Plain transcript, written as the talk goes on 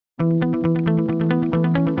Quantum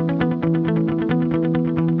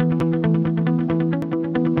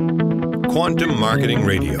Marketing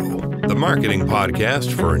Radio, the marketing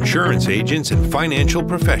podcast for insurance agents and financial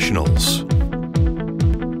professionals.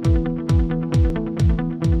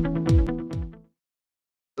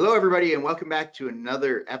 Hello, everybody, and welcome back to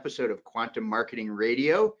another episode of Quantum Marketing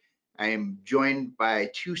Radio. I am joined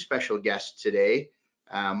by two special guests today,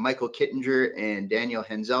 Michael Kittinger and Daniel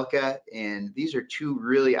Henzelka, and these are two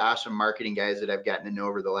really awesome marketing guys that I've gotten to know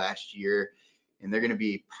over the last year, and they're going to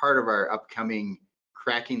be part of our upcoming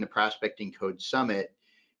Cracking the Prospecting Code Summit,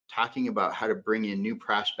 talking about how to bring in new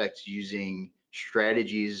prospects using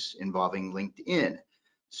strategies involving LinkedIn.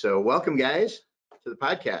 So welcome, guys, to the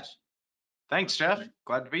podcast. Thanks, Jeff.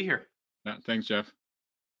 Glad to be here. Yeah, thanks, Jeff.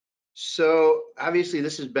 So obviously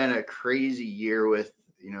this has been a crazy year with,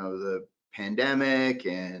 the pandemic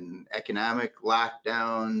and economic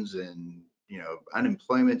lockdowns and,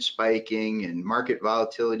 unemployment spiking and market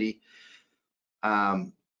volatility.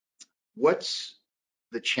 What's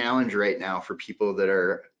the challenge right now for people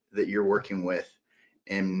that you're working with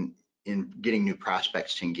in getting new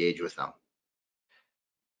prospects to engage with them?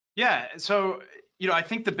 Yeah, so I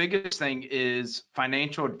think the biggest thing is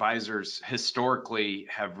financial advisors historically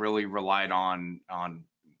have really relied on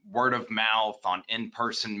word of mouth, on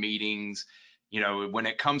in-person meetings. When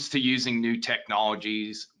it comes to using new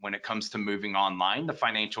technologies, when it comes to moving online, the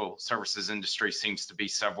financial services industry seems to be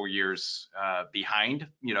several years behind,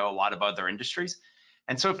 a lot of other industries.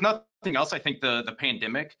 And so if nothing else, I think the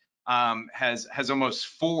pandemic has almost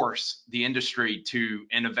forced the industry to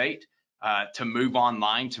innovate, to move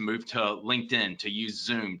online, to move to LinkedIn, to use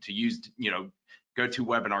Zoom, to use,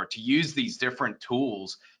 GoToWebinar, to use these different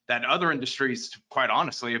tools that other industries, quite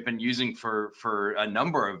honestly, have been using for a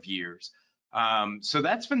number of years. So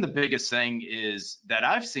that's been the biggest thing is that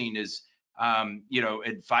I've seen is,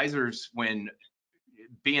 advisors, when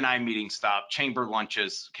BNI meetings stopped, chamber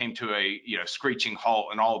lunches came to a screeching halt,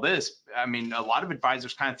 and all this. I mean, a lot of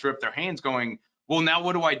advisors kind of threw up their hands, going, "Well, now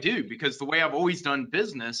what do I do? Because the way I've always done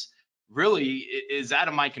business really is out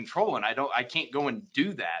of my control, and I can't go and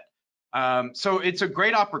do that." So it's a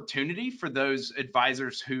great opportunity for those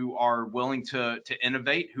advisors who are willing to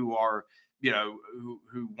innovate, who are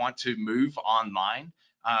who want to move online.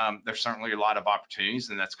 There's certainly a lot of opportunities,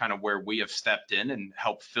 and that's kind of where we have stepped in and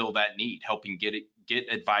helped fill that need, helping get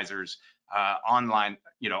advisors online,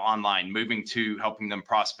 moving to helping them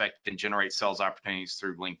prospect and generate sales opportunities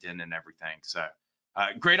through LinkedIn and everything. So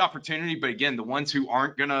great opportunity, but again, the ones who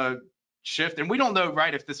aren't gonna shift, and we don't know,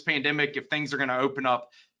 right, if this pandemic, if things are gonna open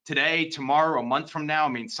up today, tomorrow, a month from now. I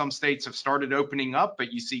mean, some states have started opening up,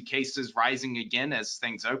 but you see cases rising again as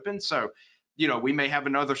things open. So we may have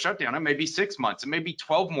another shutdown. It may be 6 months, it may be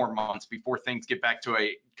 12 more months before things get back to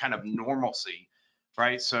a kind of normalcy,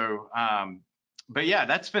 right? So, but yeah,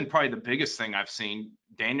 that's been probably the biggest thing I've seen.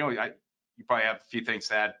 Daniel, you probably have a few things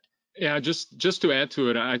to add. Yeah, just to add to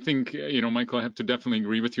it, I think, Michael, I have to definitely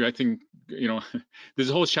agree with you. I think, this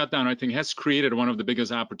whole shutdown, I think, has created one of the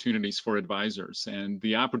biggest opportunities for advisors. And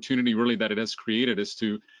the opportunity really that it has created is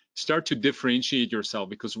to start to differentiate yourself,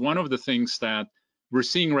 because one of the things that we're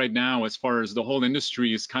seeing right now, as far as the whole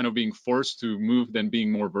industry is kind of being forced to move than being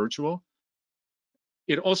more virtual,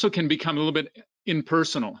 it also can become a little bit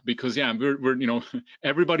impersonal, because we're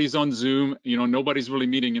everybody's on Zoom, nobody's really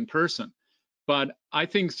meeting in person. But I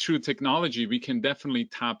think through technology, we can definitely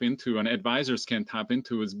tap into, and advisors can tap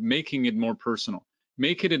into, is making it more personal,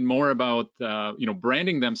 making it more about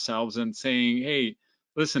branding themselves and saying, hey,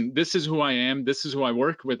 listen, this is who I am, this is who I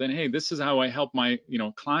work with, and hey, this is how I help my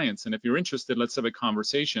clients. And if you're interested, let's have a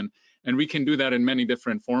conversation. And we can do that in many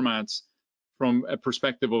different formats, from a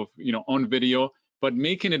perspective of on video, but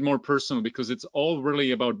making it more personal, because it's all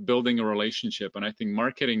really about building a relationship. And I think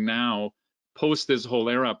marketing now, post this whole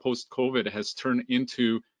era, post COVID, has turned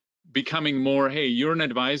into becoming more, hey, you're an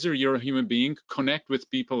advisor, you're a human being, connect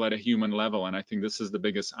with people at a human level. And I think this is the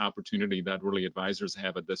biggest opportunity that really advisors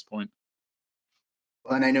have at this point.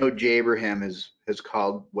 Well, and I know Jay Abraham has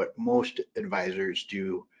called what most advisors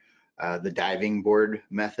do the diving board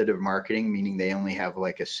method of marketing, meaning they only have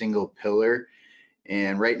like a single pillar.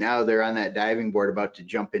 And right now they're on that diving board about to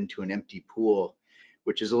jump into an empty pool,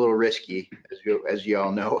 which is a little risky, as you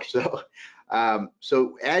all know. So,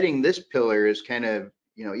 so adding this pillar is kind of,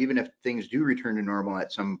 even if things do return to normal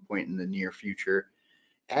at some point in the near future,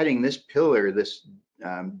 adding this pillar, this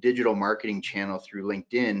digital marketing channel through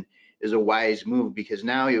LinkedIn, is a wise move, because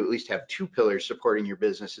now you at least have two pillars supporting your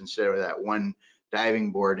business instead of that one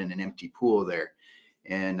diving board and an empty pool there.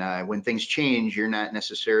 And when things change, you're not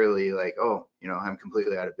necessarily like, oh, you know, I'm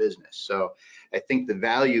completely out of business. So I think the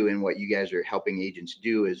value in what you guys are helping agents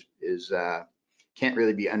do is can't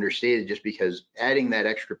really be understated, just because adding that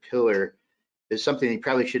extra pillar is something you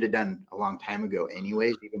probably should have done a long time ago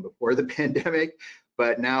anyways, even before the pandemic,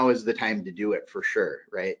 but now is the time to do it for sure,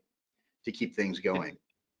 right? To keep things going.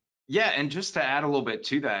 Yeah, and just to add a little bit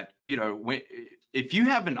to that, you know, if you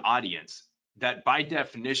have an audience that by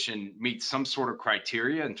definition meets some sort of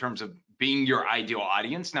criteria in terms of being your ideal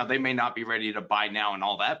audience, now they may not be ready to buy now and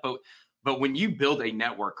all that, but when you build a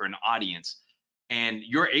network or an audience and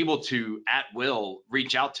you're able to at will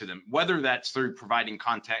reach out to them, whether that's through providing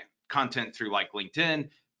content through like LinkedIn,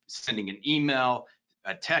 sending an email,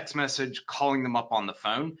 a text message, calling them up on the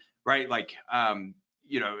phone, right? Like,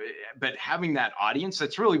 you know, but having that audience,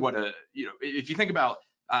 that's really what you know, if you think about,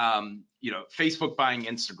 you know, Facebook buying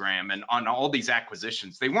Instagram and on all these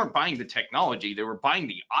acquisitions, they weren't buying the technology, they were buying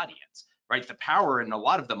the audience, right? The power and a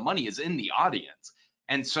lot of the money is in the audience.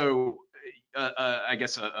 And so I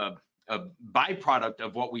guess a byproduct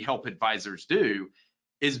of what we help advisors do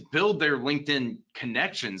is build their LinkedIn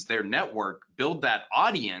connections, their network, build that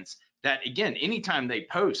audience that, again, anytime they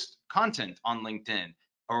post content on LinkedIn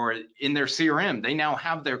or in their CRM, they now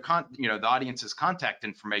have their you know, the audience's contact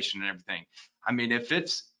information and everything. I mean, if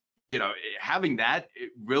it's, you know, having that,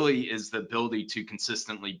 it really is the ability to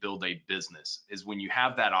consistently build a business, is when you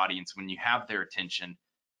have that audience, when you have their attention.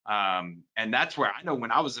 And that's where I know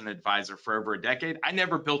when I was an advisor for over a decade, I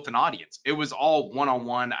never built an audience. It was all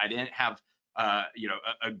one-on-one. I didn't have you know,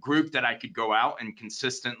 a group that I could go out and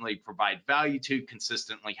consistently provide value to,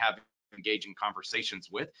 consistently have engaging conversations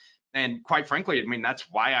with. And quite frankly, I mean, that's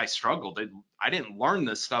why I struggled. I didn't learn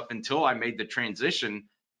this stuff until I made the transition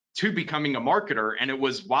to becoming a marketer. And it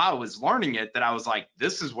was while I was learning it that I was like,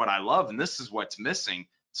 this is what I love and this is what's missing.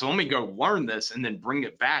 So let me go learn this and then bring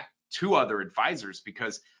it back to other advisors,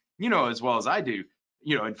 because, you know, as well as I do,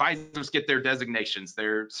 you know, advisors get their designations,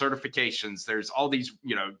 their certifications, there's all these,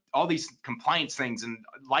 you know, all these compliance things and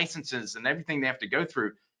licenses and everything they have to go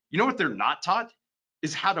through. You know what they're not taught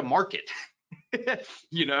is how to market.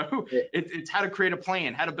 You know, it's how to create a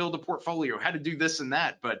plan, how to build a portfolio, how to do this and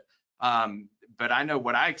that. But I know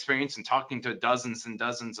what I experienced in talking to dozens and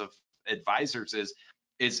dozens of advisors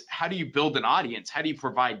is how do you build an audience? How do you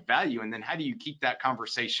provide value? And then how do you keep that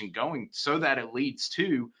conversation going so that it leads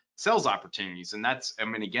to sales opportunities? And that's, I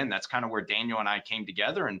mean, again, that's kind of where Daniel and I came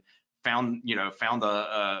together and found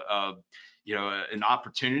a you know, an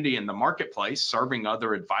opportunity in the marketplace serving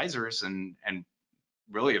other advisors, and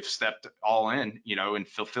really have stepped all in, you know, in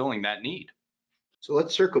fulfilling that need. So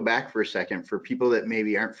let's circle back for a second for people that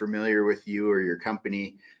maybe aren't familiar with you or your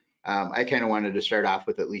company. I kind of wanted to start off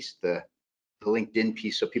with at least the LinkedIn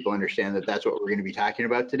piece so people understand that that's what we're going to be talking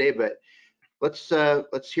about today. But let's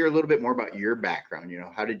hear a little bit more about your background. You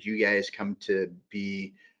know, how did you guys come to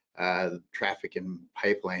be traffic and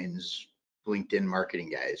pipelines LinkedIn marketing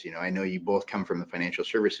guys? You know, I know you both come from the financial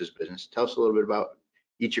services business. Tell us a little bit about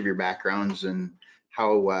each of your backgrounds and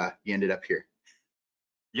how you ended up here.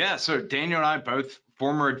 Yeah, so Daniel and I both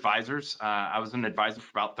former advisors. I was an advisor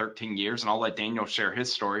for about 13 years, and I'll let Daniel share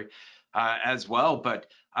his story as well. But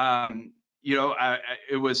you know,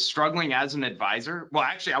 it was struggling as an advisor. Well,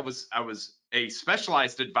 actually, I was a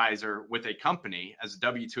specialized advisor with a company as a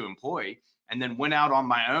W-2 employee, and then went out on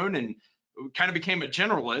my own and kind of became a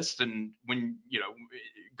generalist. And when, you know,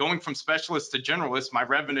 going from specialist to generalist, my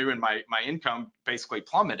revenue and my income basically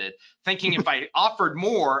plummeted, thinking if I offered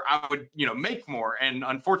more, I would, you know, make more. And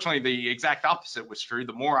unfortunately, the exact opposite was true.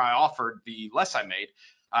 The more I offered, the less I made,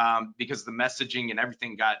 because the messaging and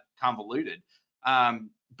everything got convoluted.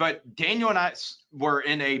 But Daniel and I were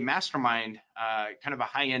in a mastermind, kind of a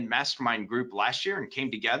high-end mastermind group last year, and came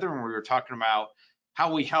together, and we were talking about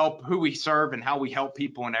how we help, who we serve, and how we help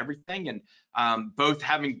people and everything. And both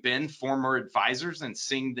having been former advisors and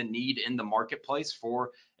seeing the need in the marketplace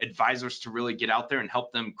for advisors to really get out there and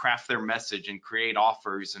help them craft their message and create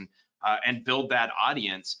offers and build that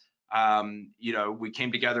audience. You know, we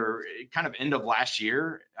came together kind of end of last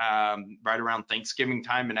year, right around Thanksgiving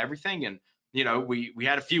time and everything. And you know, we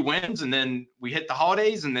had a few wins, and then we hit the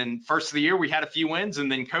holidays, and then first of the year we had a few wins, and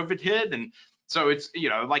then COVID hit. And so it's, you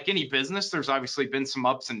know, like any business, there's obviously been some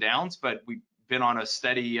ups and downs, but we've been on a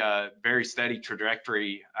steady, very steady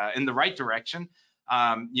trajectory in the right direction.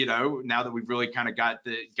 You know, now that we've really kind of got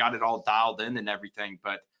it all dialed in and everything.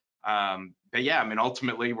 But yeah, I mean,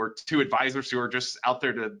 ultimately we're two advisors who are just out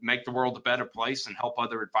there to make the world a better place and help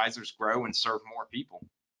other advisors grow and serve more people.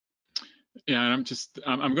 Yeah, and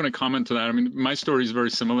I'm going to comment to that. I mean, my story is very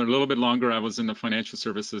similar, a little bit longer. I was in the financial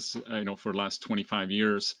services, you know, for the last 25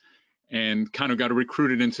 years. and kind of got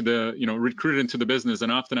recruited into the business.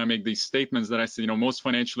 And often I make these statements that I say, most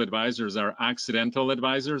financial advisors are accidental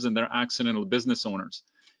advisors and they're accidental business owners.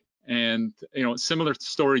 And, similar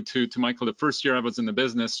story to Michael, the first year I was in the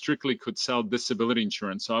business, strictly could sell disability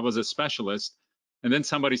insurance. So I was a specialist. And then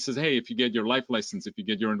somebody says, hey, if you get your life license, if you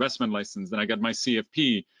get your investment license, then I got my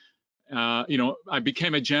CFP. I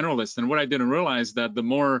became a generalist. And what I didn't realize that the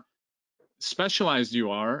more specialized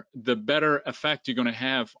you are, the better effect you're going to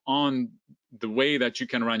have on the way that you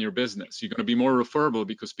can run your business. You're going to be more referable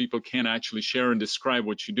because people can actually share and describe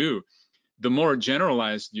what you do. The more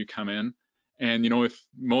generalized you come in, and if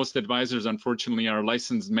most advisors unfortunately are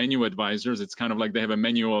licensed menu advisors, it's kind of like they have a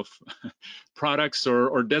menu of products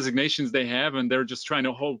or designations they have, and they're just trying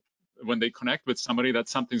to hope when they connect with somebody that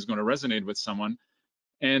something's going to resonate with someone.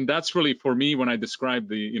 And that's really, for me, when I described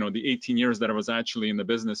the 18 years that I was actually in the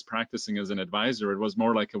business practicing as an advisor, it was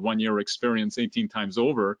more like a 1-year experience 18 times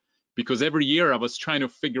over, because every year I was trying to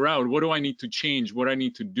figure out, what do I need to change, what I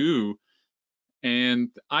need to do. And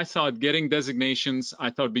I thought getting designations, I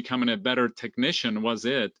thought becoming a better technician was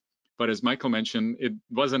it. But as Michael mentioned, it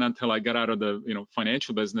wasn't until I got out of the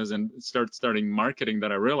financial business and starting marketing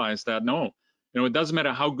that I realized that no, it doesn't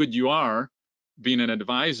matter how good you are being an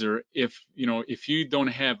advisor, if you don't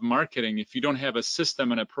have marketing, if you don't have a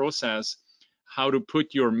system and a process how to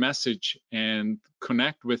put your message and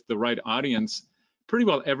connect with the right audience pretty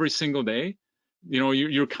well every single day,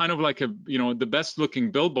 you're kind of like the best looking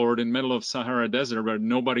billboard in the middle of Sahara Desert where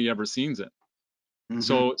nobody ever sees it. Mm-hmm.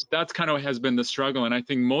 So that's kind of has been the struggle. And I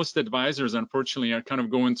think most advisors, unfortunately, are kind of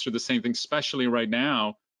going through the same thing, especially right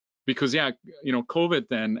now, because COVID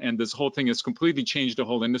and this whole thing has completely changed the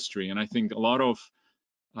whole industry. And I think a lot of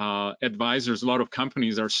advisors, a lot of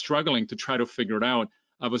companies are struggling to try to figure it out.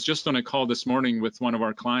 I was just on a call this morning with one of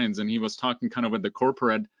our clients, and he was talking kind of with the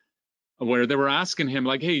corporate, where they were asking him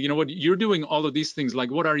like, hey, what, you're doing all of these things,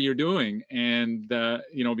 like what are you doing? And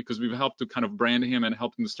because we've helped to kind of brand him and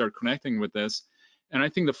help him to start connecting with this. And I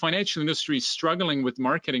think the financial industry is struggling with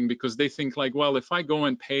marketing because they think like, well, if I go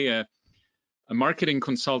and pay a marketing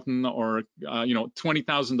consultant or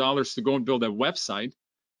 $20,000 to go and build a website,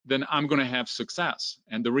 then I'm going to have success.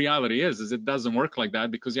 And the reality is it doesn't work like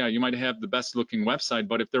that, because you might have the best looking website,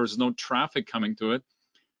 but if there's no traffic coming to it,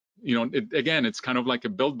 it's kind of like a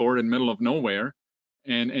billboard in the middle of nowhere,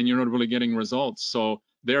 and you're not really getting results. So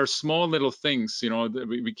there are small little things, that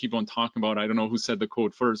we keep on talking about. I don't know who said the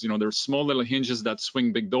quote first. There are small little hinges that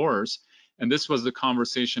swing big doors. And this was the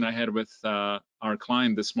conversation I had with our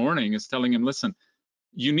client this morning, is telling him, listen,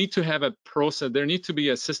 you need to have a process. There needs to be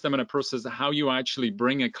a system and a process of how you actually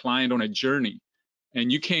bring a client on a journey.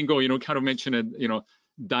 And you can't go, kind of mention it,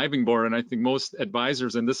 diving board. And I think most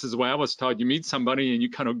advisors, and this is why I was taught, you meet somebody and you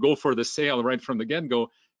kind of go for the sale right from the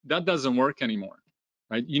get-go. That doesn't work anymore,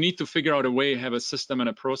 right? You need to figure out a way, have a system and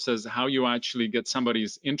a process, how you actually get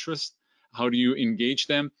somebody's interest, how do you engage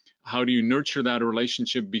them, how do you nurture that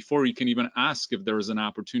relationship before you can even ask if there is an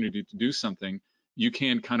opportunity to do something. You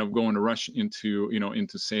can't kind of go and rush into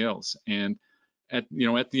sales. And at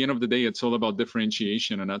the end of the day, it's all about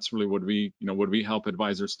differentiation, and that's really what we help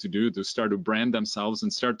advisors to do, to start to brand themselves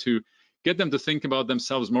and start to get them to think about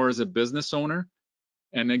themselves more as a business owner.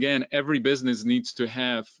 And again, every business needs to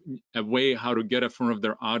have a way how to get in front of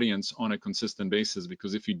their audience on a consistent basis,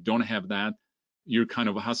 because if you don't have that, you're kind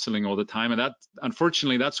of hustling all the time. And that,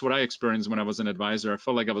 unfortunately, that's what I experienced when I was an advisor. I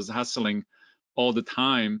felt like I was hustling all the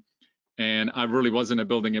time. And I really wasn't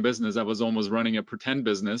building a business. I was almost running a pretend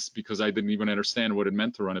business because I didn't even understand what it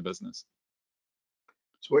meant to run a business.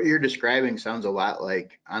 So what you're describing sounds a lot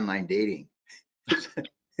like online dating. Is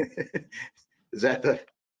that the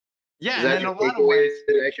in a lot of ways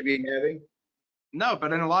that I should be having? No,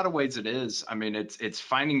 but in a lot of ways it is. I mean, it's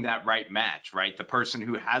finding that right match, right? The person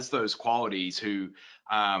who has those qualities, who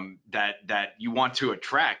that you want to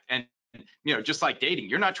attract. And just like dating,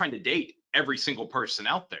 you're not trying to date every single person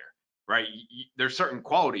out there. Right? There's certain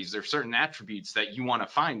qualities, there's certain attributes that you want to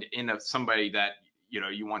find in somebody that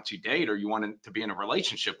you want to date or you want to be in a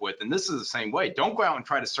relationship with. And this is the same way. Don't go out and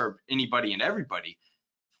try to serve anybody and everybody.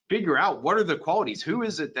 Figure out what are the qualities. Who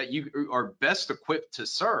is it that you are best equipped to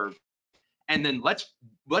serve? And then let's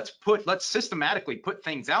systematically put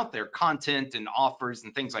things out there, content and offers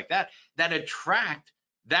and things like that attract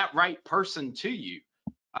that right person to you.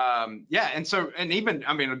 And even,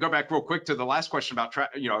 I'll go back real quick to the last question about,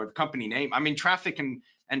 company name. I mean, traffic and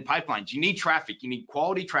pipelines. You need traffic, you need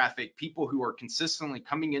quality traffic, people who are consistently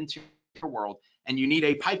coming into your world, and you need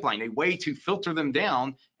a pipeline, a way to filter them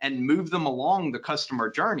down and move them along the customer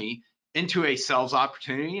journey into a sales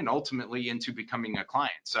opportunity and ultimately into becoming a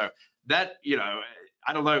client. So that,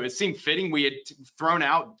 I don't know, it seemed fitting. We had thrown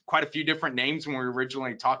out quite a few different names when we were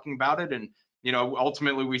originally talking about it. And, you know,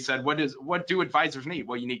 ultimately we said, what do advisors need?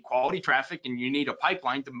 Well, you need quality traffic and you need a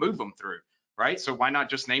pipeline to move them through, right? So why not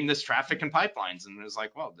just name this traffic and pipelines? And it was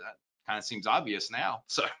like, well, that kind of seems obvious now.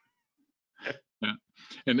 So. Yeah.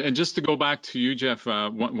 And just to go back to you, Jeff,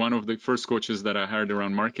 one of the first coaches that I hired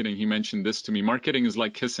around marketing, he mentioned this to me. Marketing is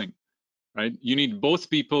like kissing, right? You need both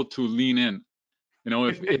people to lean in. You know,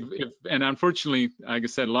 if and unfortunately, like I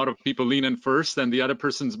said, a lot of people lean in first and the other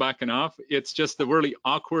person's backing off. It's just a really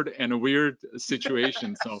awkward and a weird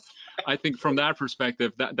situation. So I think from that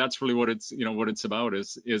perspective, that's really what it's, you know, what it's about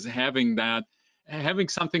is having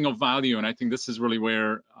something of value. And I think this is really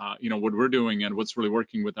where, you know, what we're doing and what's really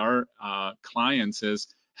working with our clients is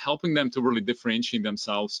helping them to really differentiate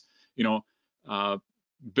themselves, you know,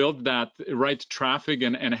 build that right traffic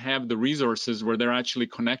and have the resources where they're actually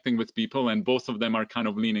connecting with people and both of them are kind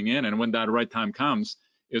of leaning in. And when that right time comes,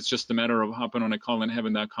 it's just a matter of hopping on a call and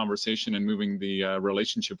having that conversation and moving the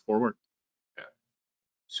relationship forward. Yeah.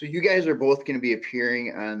 So you guys are both going to be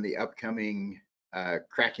appearing on the upcoming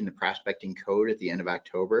Cracking the Prospecting Code at the end of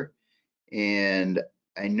October. And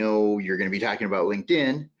I know you're going to be talking about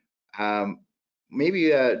LinkedIn. Maybe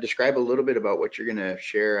describe a little bit about what you're going to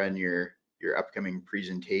share on your upcoming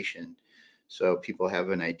presentation so people have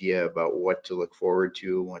an idea about what to look forward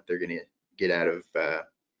to and what they're going to get out of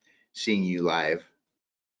seeing you live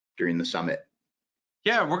during the summit.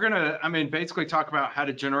 Yeah, we're going to, I mean, basically talk about how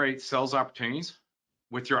to generate sales opportunities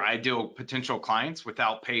with your ideal potential clients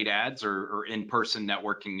without paid ads or in-person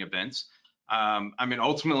networking events. I mean,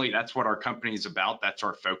 ultimately, that's what our company is about. That's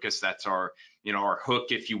our focus. That's our, you know, our hook,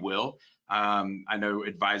 if you will. I know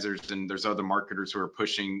advisors and there's other marketers who are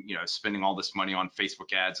pushing, you know, spending all this money on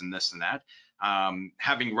Facebook ads and this and that.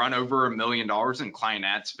 Having run over $1 million in client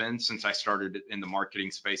ad spend since I started in the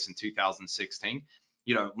marketing space in 2016,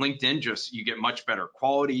 you know, LinkedIn you get much better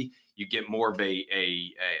quality. You get more of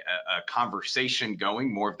a conversation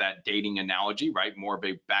going, more of that dating analogy, right? More of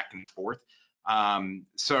a back and forth.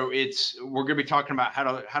 So we're going to be talking about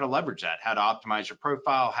how to leverage that, how to optimize your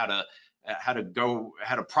profile, how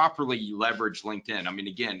to properly leverage LinkedIn. I mean,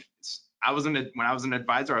 again, when I was an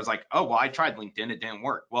advisor, I was like, oh, well, I tried LinkedIn, it didn't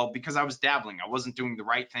work. Well, because I was dabbling, I wasn't doing the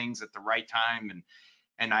right things at the right time,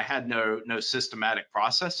 and I had no systematic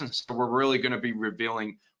process. And so we're really going to be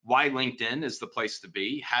revealing why LinkedIn is the place to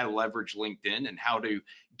be, how to leverage LinkedIn, and how to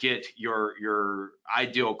get your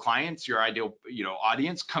ideal clients, your ideal, you know,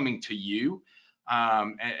 audience coming to you.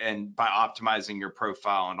 And by optimizing your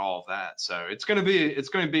profile and all of that. So it's going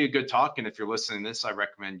to be a good talk. And if you're listening to this, I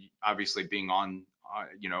recommend obviously being on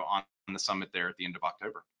the summit there at the end of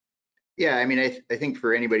October. Yeah, I mean, I think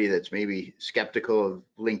for anybody that's maybe skeptical of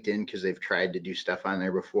LinkedIn because they've tried to do stuff on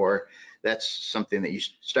there before, that's something that you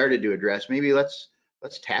started to address. Maybe let's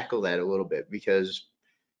tackle that a little bit, because,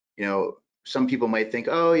 you know, some people might think,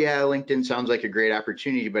 oh yeah, LinkedIn sounds like a great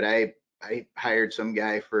opportunity, but I hired some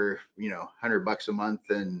guy for, you know, $100 a month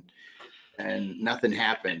and nothing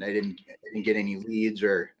happened. I didn't get any leads,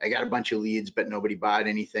 or I got a bunch of leads, but nobody bought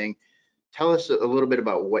anything. Tell us a little bit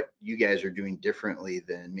about what you guys are doing differently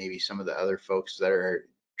than maybe some of the other folks that are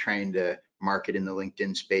trying to market in the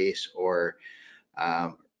LinkedIn space, or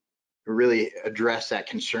really address that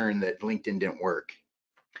concern that LinkedIn didn't work.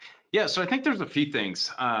 Yeah, so I think there's a few things.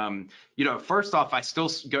 You know, first off, I still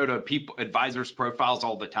go to advisors' profiles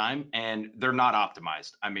all the time, and they're not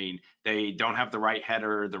optimized. I mean, they don't have the right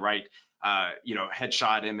header, the right you know,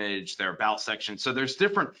 headshot image, their about section. So there's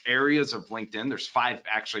different areas of LinkedIn. There's 5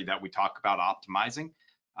 actually that we talk about optimizing.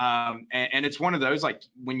 And it's one of those, like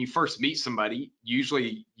when you first meet somebody,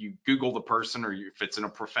 usually you Google the person, or if it's in a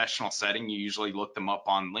professional setting, you usually look them up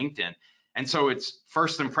on LinkedIn. And so it's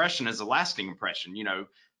first impression is a lasting impression, you know.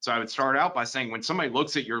 So I would start out by saying, when somebody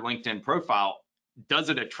looks at your LinkedIn profile, does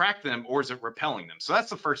it attract them or is it repelling them? So that's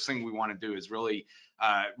the first thing we want to do, is really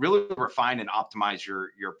refine and optimize your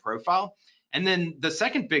profile. And then the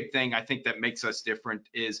second big thing I think that makes us different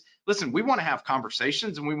is, listen, we want to have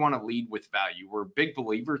conversations and we want to lead with value. We're big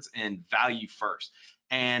believers in value first.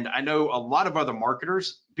 And I know a lot of other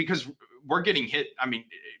marketers, because we're getting hit, I mean,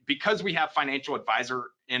 because we have financial advisor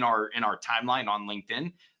in our timeline on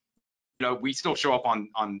LinkedIn, you know, we still show up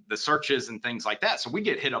on the searches and things like that. So we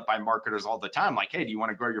get hit up by marketers all the time, like, hey, do you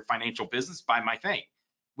want to grow your financial business? Buy my thing,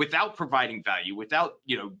 without providing value, without,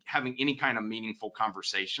 you know, having any kind of meaningful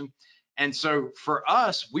conversation. And so for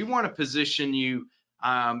us, we want to position you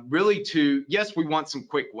really to, yes, we want some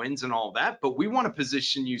quick wins and all that, but we want to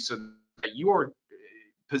position you so that you are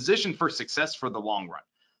positioned for success for the long run.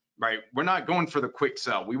 Right? We're not going for the quick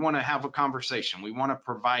sell. We want to have a conversation. We want to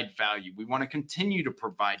provide value. We want to continue to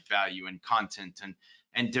provide value and content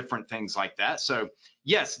and different things like that. So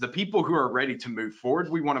yes, the people who are ready to move forward,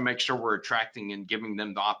 we want to make sure we're attracting and giving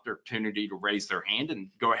them the opportunity to raise their hand and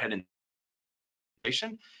go ahead and.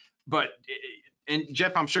 But and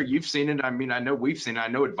Jeff, I'm sure you've seen it. I mean, I know we've seen it. I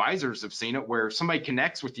know advisors have seen it where somebody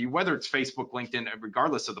connects with you, whether it's Facebook, LinkedIn,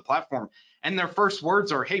 regardless of the platform, and their first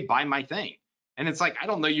words are, "Hey, buy my thing." And it's like, I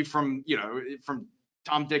don't know you from, from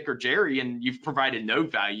Tom, Dick, or Jerry, and you've provided no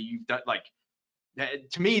value. You've done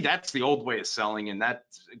to me, that's the old way of selling, and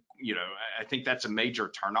that's, I think that's a major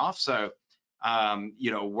turnoff. So,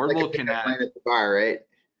 we're like looking at the bar, right?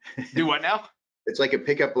 Do what now? It's like a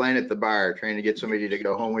pickup line at the bar, trying to get somebody to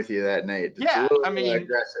go home with you that night. It's yeah, a little I mean,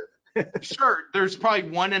 aggressive. Sure, there's probably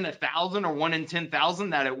 1 in 1,000 or 1 in 10,000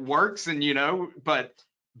 that it works, and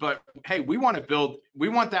but hey, we want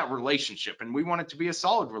that relationship, and we want it to be a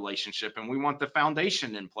solid relationship, and we want the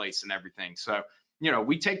foundation in place and everything. So,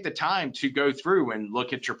 we take the time to go through and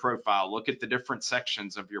look at your profile, look at the different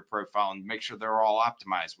sections of your profile, and make sure they're all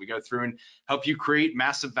optimized. We go through and help you create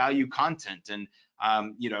massive value content and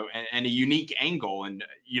and a unique angle. And,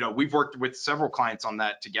 we've worked with several clients on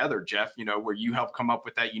that together, Jeff, where you help come up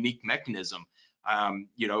with that unique mechanism, in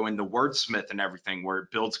the wordsmith and everything, where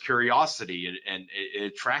it builds curiosity and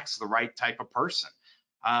it attracts the right type of person.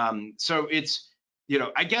 So it's,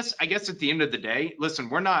 I guess at the end of the day, listen,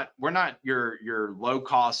 we're not your low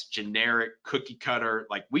cost, generic cookie cutter.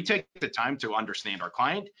 Like, we take the time to understand our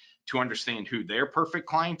client, to understand who their perfect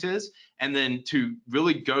client is, and then to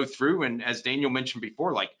really go through. And as Daniel mentioned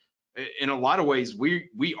before, like, in a lot of ways,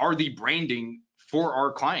 we are the branding for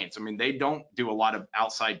our clients. I mean, they don't do a lot of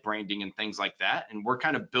outside branding and things like that. And we're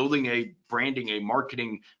kind of building a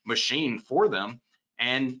marketing machine for them.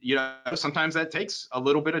 And, sometimes that takes a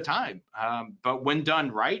little bit of time. But when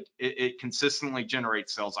done right, it consistently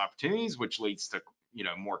generates sales opportunities, which leads to,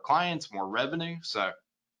 more clients, more revenue. So.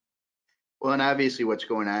 Well, and obviously what's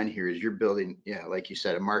going on here is you're building, like you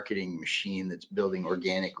said, a marketing machine that's building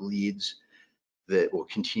organic leads that will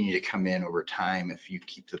continue to come in over time if you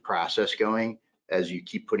keep the process going. As you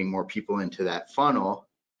keep putting more people into that funnel,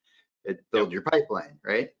 it builds your pipeline,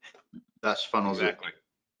 right? Thus funnels. Exactly.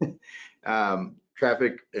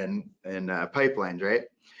 Traffic and pipelines, right?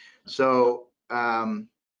 So,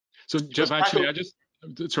 so Jeff, actually,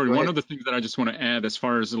 one of the things that I just want to add, as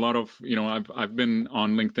far as a lot of, I've been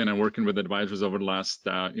on LinkedIn and working with advisors over the last,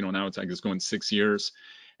 now it's, I guess, going 6 years.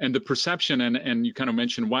 And the perception, and you kind of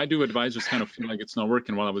mentioned, why do advisors kind of feel like it's not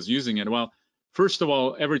working while I was using it? Well, first of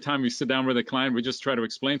all, every time we sit down with a client, we just try to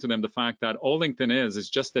explain to them the fact that all LinkedIn is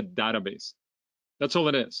just a database. That's all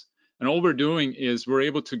it is. And all we're doing is we're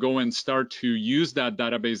able to go and start to use that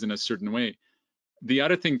database in a certain way. The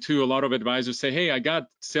other thing too, a lot of advisors say, hey, I got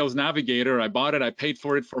Sales Navigator, I bought it, I paid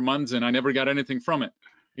for it for months, and I never got anything from it.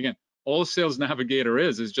 Again, all Sales Navigator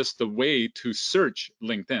is just a way to search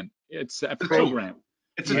LinkedIn. It's a program.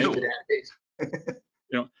 It's a tool.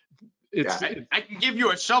 I can give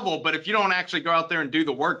you a shovel, but if you don't actually go out there and do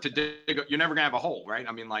the work to dig, you're never gonna have a hole, right?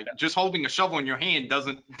 I mean, just holding a shovel in your hand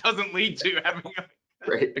doesn't lead to having a.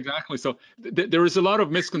 Right. Exactly. So there is a lot of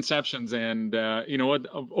misconceptions, and what,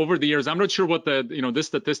 over the years, I'm not sure what this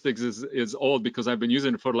statistics is old, because I've been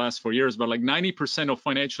using it for the last 4 years, but like 90% of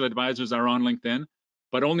financial advisors are on LinkedIn,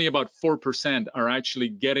 but only about 4% are actually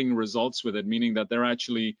getting results with it, meaning that they're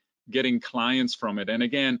actually getting clients from it. And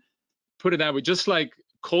again, put it that way, just like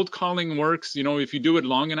cold calling works, if you do it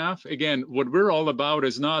long enough, again, what we're all about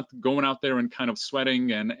is not going out there and kind of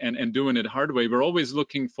sweating and doing it hard way. We're always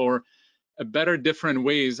looking for a better, different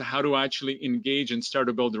ways how to actually engage and start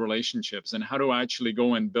to build relationships, and how to actually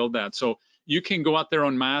go and build that. So you can go out there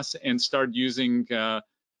en masse and start using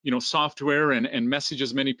software and message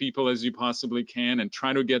as many people as you possibly can and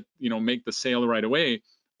try to get, make the sale right away.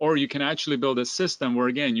 Or you can actually build a system where,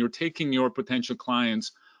 again, you're taking your potential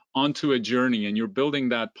clients onto a journey, and you're building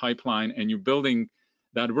that pipeline, and you're building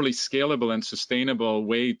that really scalable and sustainable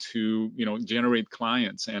way to, generate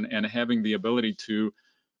clients, and having the ability to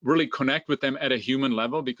really connect with them at a human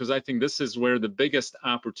level. Because I think this is where the biggest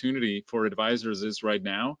opportunity for advisors is right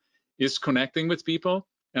now, is connecting with people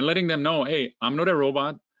and letting them know, hey, I'm not a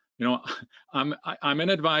robot. I'm an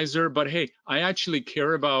advisor, but hey, I actually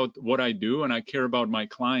care about what I do, and I care about my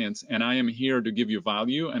clients, and I am here to give you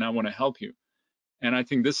value, and I want to help you. And I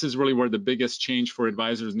think this is really where the biggest change for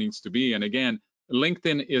advisors needs to be. And again,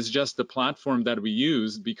 LinkedIn is just the platform that we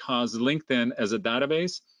use, because LinkedIn as a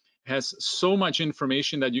database has so much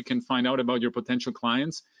information that you can find out about your potential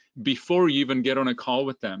clients before you even get on a call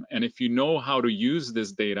with them. And if you know how to use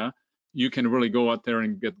this data, you can really go out there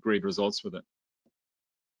and get great results with it.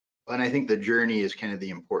 And I think the journey is kind of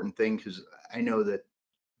the important thing, because I know that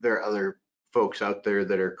there are other folks out there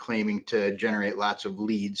that are claiming to generate lots of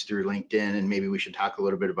leads through LinkedIn, and maybe we should talk a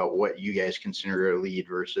little bit about what you guys consider a lead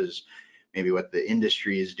versus maybe what the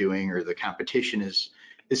industry is doing or the competition is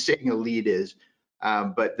saying a lead is.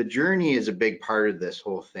 But the journey is a big part of this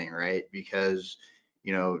whole thing, right? Because,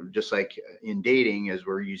 you know, just like in dating, as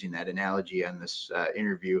we're using that analogy on this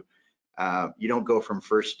interview, you don't go from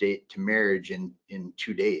first date to marriage in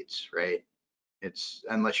 2 dates, right? It's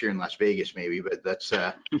unless you're in Las Vegas, maybe, but that's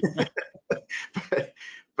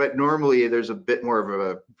but normally there's a bit more of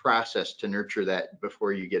a process to nurture that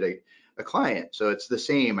before you get a client. So it's the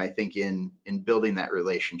same, I think, in building that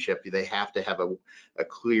relationship. They have to have a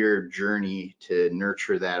clear journey to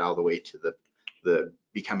nurture that all the way to the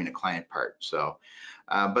becoming a client part. So,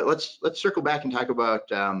 but let's circle back and talk about,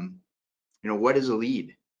 you know, what is a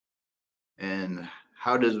lead, and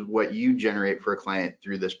how does what you generate for a client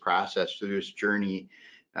through this process, through this journey,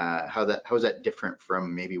 how is that different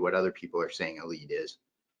from maybe what other people are saying a lead is?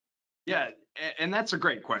 Yeah, and that's a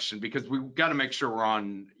great question, because we've got to make sure we're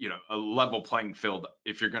on, you know, a level playing field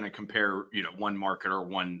if you're going to compare, you know, one market or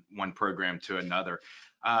one program to another.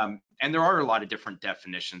 And there are a lot of different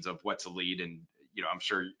definitions of what's a lead, and you know, I'm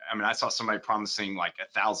sure. I mean, I saw somebody promising like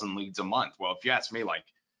 1,000 leads a month. Well, if you ask me, like,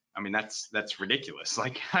 I mean, that's ridiculous.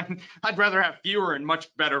 Like, I'd rather have fewer and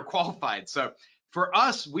much better qualified. So for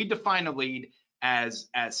us, we define a lead as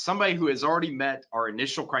somebody who has already met our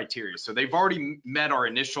initial criteria. So they've already met our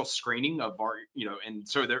initial screening of our, you know, and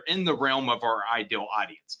so they're in the realm of our ideal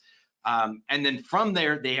audience. And then from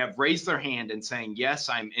there, they have raised their hand and saying, yes,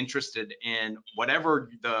 I'm interested in whatever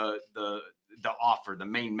the offer, the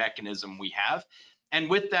main mechanism we have. And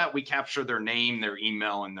with that, we capture their name, their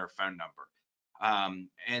email, and their phone number.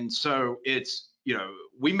 And so it's, you know,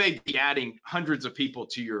 we may be adding hundreds of people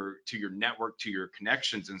to your network, to your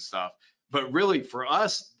connections and stuff. But really for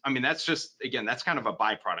us, I mean, that's just, again, that's kind of a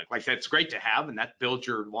byproduct. Like, that's great to have, and that builds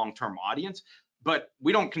your long-term audience. But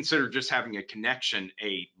we don't consider just having a connection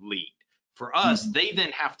a lead. For us, they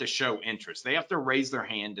then have to show interest. They have to raise their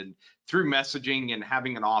hand, and through messaging and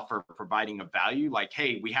having an offer, providing a value, like,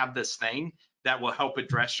 hey, we have this thing that will help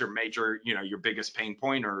address your major, you know, your biggest pain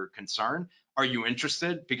point or concern. Are you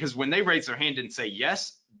interested? Because when they raise their hand and say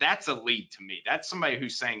yes, that's a lead to me. That's somebody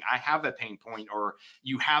who's saying, I have a pain point, or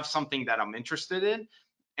you have something that I'm interested in.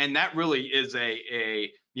 And that really is a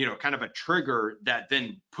you know, kind of a trigger that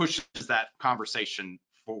then pushes that conversation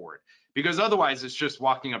forward. Because otherwise it's just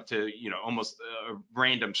walking up to, you know, almost a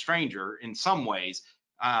random stranger in some ways,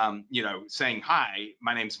 you know, saying, hi,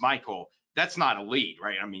 my name's Michael. That's not a lead,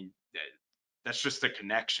 right? I mean, that's just a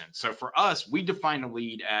connection. So for us, we define a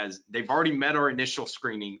lead as they've already met our initial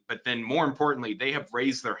screening, but then more importantly, they have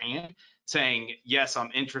raised their hand saying, yes,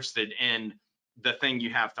 I'm interested in the thing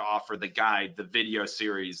you have to offer, the guide, the video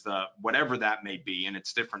series, the whatever that may be. And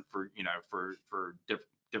it's different for, you know, for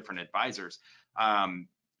different advisors.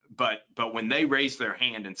 But when they raise their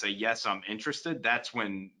hand and say, yes, I'm interested,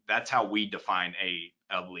 that's how we define a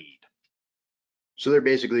lead. So they're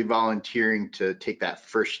basically volunteering to take that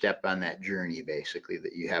first step on that journey, basically,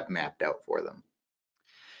 that you have mapped out for them.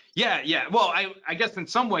 Yeah. Well, I guess in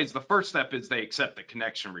some ways the first step is they accept the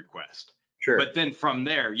connection request. Sure. But then from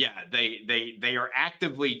there, yeah, they are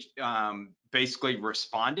actively basically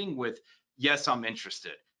responding with, yes, I'm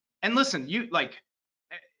interested. And listen, you like,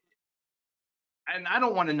 and I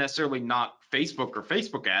don't want to necessarily knock Facebook or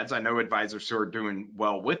Facebook ads. I know advisors who are doing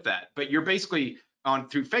well with that, but you're basically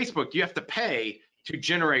through Facebook, you have to pay to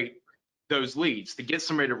generate those leads to get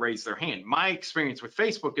somebody to raise their hand. My experience with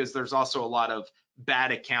Facebook is there's also a lot of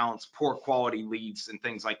bad accounts, poor quality leads, and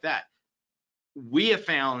things like that. We have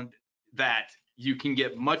found that you can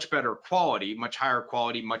get much better quality, much higher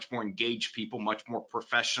quality, much more engaged people, much more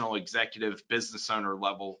professional, executive, business owner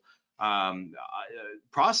level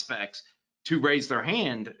prospects to raise their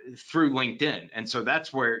hand through LinkedIn. And so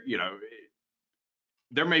that's where, you know,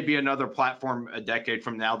 there may be another platform a decade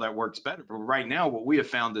from now that works better. But right now, what we have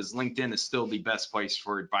found is LinkedIn is still the best place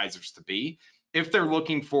for advisors to be if they're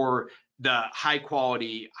looking for the high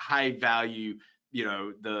quality, high value, you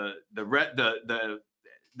know, the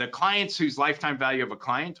clients whose lifetime value of a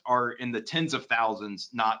client are in the tens of thousands,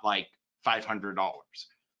 not like $500.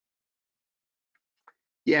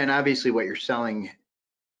 Yeah, and obviously what you're selling,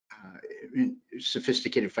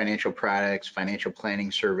 sophisticated financial products, financial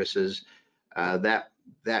planning services,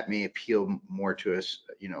 that may appeal more to us,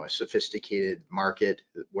 you know, a sophisticated market,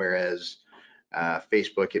 whereas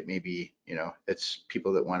Facebook, it may be, you know, it's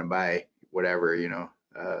people that want to buy whatever, you know,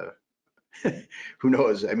 who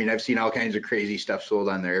knows? I mean, I've seen all kinds of crazy stuff sold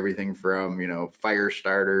on there, everything from, you know, fire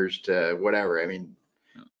starters to whatever. I mean,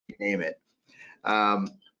 you name it.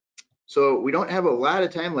 So we don't have a lot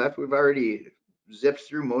of time left. We've already zipped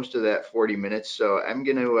through most of that 40 minutes. So I'm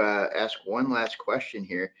going to ask one last question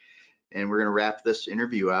here, and we're going to wrap this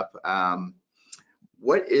interview up.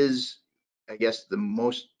 What is, I guess, the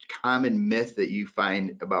most common myth that you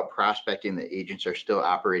find about prospecting that agents are still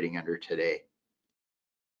operating under today?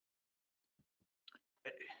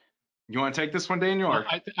 You want to take this one, Daniel? Or?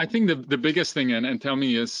 I think the biggest thing, and tell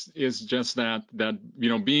me, is just that you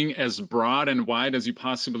know, being as broad and wide as you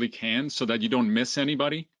possibly can so that you don't miss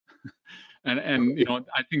anybody. and you know,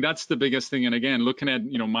 I think that's the biggest thing. And again, looking at,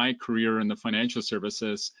 you know, my career in the financial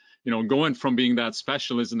services, you know, going from being that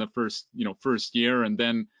specialist in the first year, and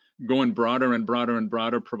then going broader and broader and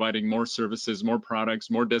broader, providing more services, more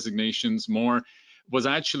products, more designations, more, was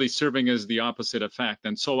actually serving as the opposite effect.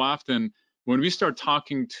 And so often when we start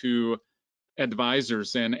talking to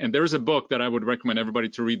advisors, and there's a book that I would recommend everybody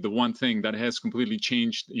to read, The One Thing, that has completely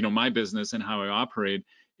changed, you know, my business and how I operate,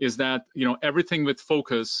 is that, you know, everything with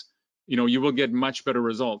focus, you know, you will get much better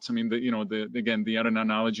results. I mean, again, the other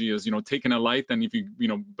analogy is, you know, taking a light, and if you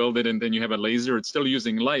know, build it and then you have a laser, it's still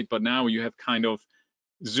using light, but now you have kind of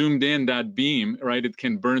zoomed in that beam, right? It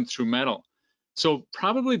can burn through metal. So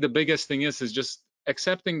probably the biggest thing is just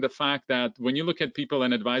accepting the fact that when you look at people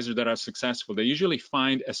and advisors that are successful, they usually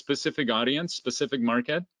find a specific audience, specific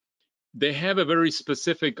market. They have a very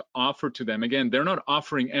specific offer to them. Again, they're not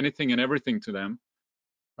offering anything and everything to them,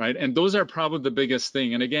 right? And those are probably the biggest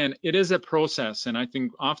thing. And again, it is a process. And I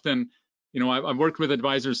think often, you know, I've worked with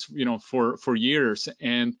advisors, you know, for years,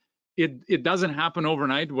 and it doesn't happen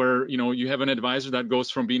overnight where, you know, you have an advisor that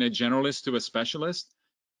goes from being a generalist to a specialist,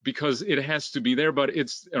 because it has to be there. But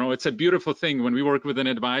it's, you know, it's a beautiful thing when we work with an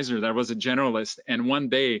advisor that was a generalist, and one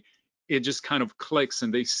day it just kind of clicks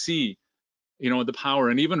and they see, you know, the power.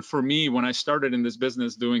 And even for me, when I started in this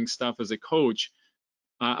business doing stuff as a coach,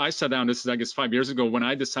 I sat down, this is, I guess, 5 years ago, when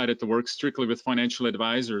I decided to work strictly with financial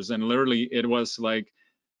advisors. And literally it was like,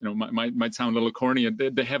 you know, might sound a little corny,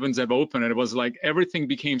 the heavens have opened, and it was like everything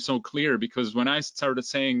became so clear. Because when I started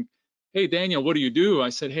saying, hey, Daniel, what do you do? I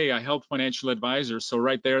said, hey, I help financial advisors. So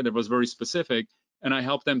right there, that was very specific, and I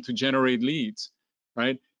helped them to generate leads,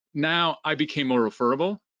 right? Now I became more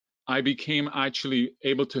referable. I became actually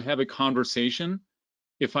able to have a conversation.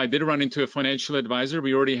 If I did run into a financial advisor,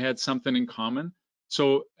 we already had something in common.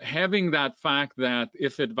 So having that fact that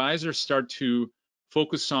if advisors start to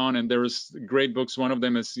focus on, and there's great books, one of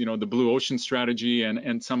them is, you know, the Blue Ocean Strategy,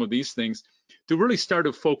 and some of these things, to really start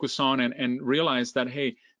to focus on and realize that,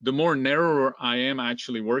 hey, the more narrower I am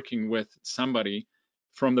actually working with somebody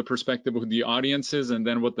from the perspective of the audiences and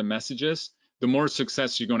then what the message is, the more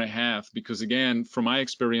success you're going to have. Because again, from my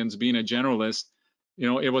experience being a generalist, you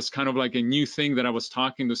know, it was kind of like a new thing that I was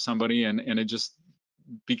talking to somebody, and it just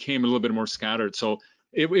became a little bit more scattered. So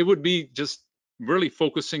it would be just really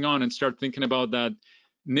focusing on and start thinking about that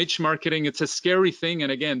niche marketing. It's a scary thing.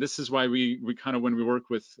 And again, this is why we kind of, when we work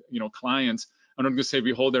with, you know, clients, I'm not going to say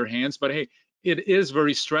we hold their hands, but hey, it is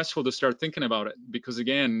very stressful to start thinking about it, because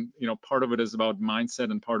again, you know, part of it is about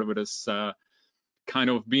mindset, and part of it is kind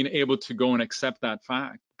of being able to go and accept that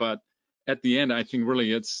fact. But at the end, I think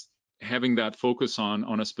really it's having that focus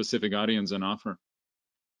on a specific audience and offer.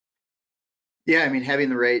 Yeah, I mean, having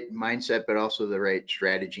the right mindset, but also the right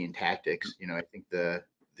strategy and tactics. You know, I think the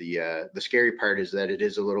scary part is that it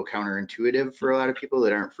is a little counterintuitive for a lot of people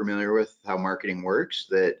that aren't familiar with how marketing works.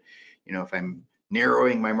 That, you know, if I'm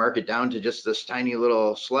narrowing my market down to just this tiny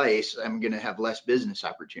little slice, I'm going to have less business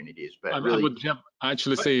opportunities. But I would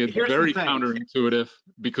actually say it's very counterintuitive,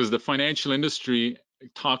 because the financial industry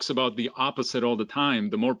talks about the opposite all the time.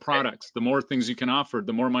 The more products, the more things you can offer,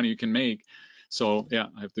 the more money you can make. So yeah,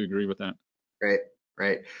 I have to agree with that.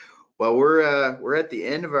 Right. Well, we're at the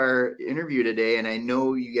end of our interview today, and I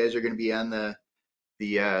know you guys are going to be on the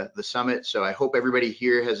summit. So I hope everybody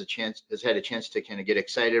here has had a chance to kind of get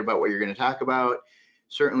excited about what you're going to talk about.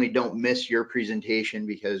 Certainly don't miss your presentation,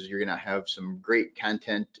 because you're going to have some great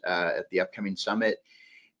content at the upcoming summit.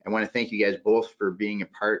 I want to thank you guys both for being a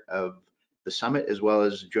part of the summit, as well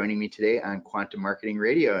as joining me today on Quantum Marketing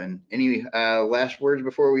Radio. And any last words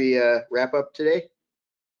before we wrap up today?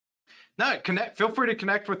 No, feel free to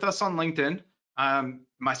connect with us on LinkedIn.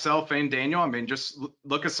 Myself and Daniel, I mean, just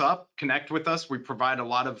look us up, connect with us. We provide a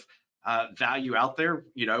lot of value out there.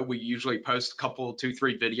 You know, we usually post a couple, 2,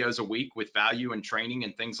 3 videos a week with value and training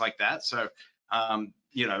and things like that. So,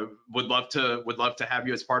 you know, would love to have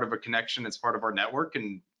you as part of a connection, as part of our network.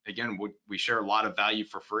 And again, we share a lot of value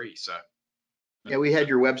for free. So. Yeah, we had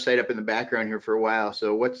your website up in the background here for a while.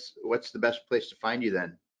 So what's the best place to find you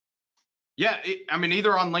then? Yeah, I mean,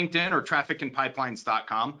 either on LinkedIn or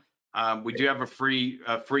trafficandpipelines.com. We do have a free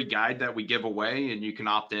guide that we give away, and you can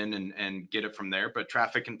opt in and get it from there. But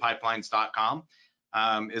trafficandpipelines.com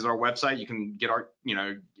is our website. You can get our,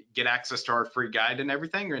 get access to our free guide and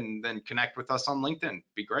everything, and then connect with us on LinkedIn.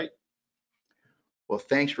 Be great. Well,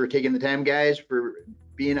 thanks for taking the time, guys, for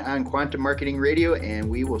being on Quantum Marketing Radio, and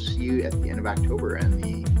we will see you at the end of October on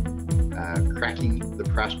the Cracking the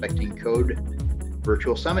Prospecting Code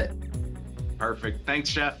Virtual Summit. Perfect.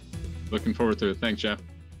 Thanks, Jeff. Looking forward to it. Thanks, Jeff.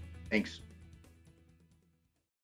 Thanks.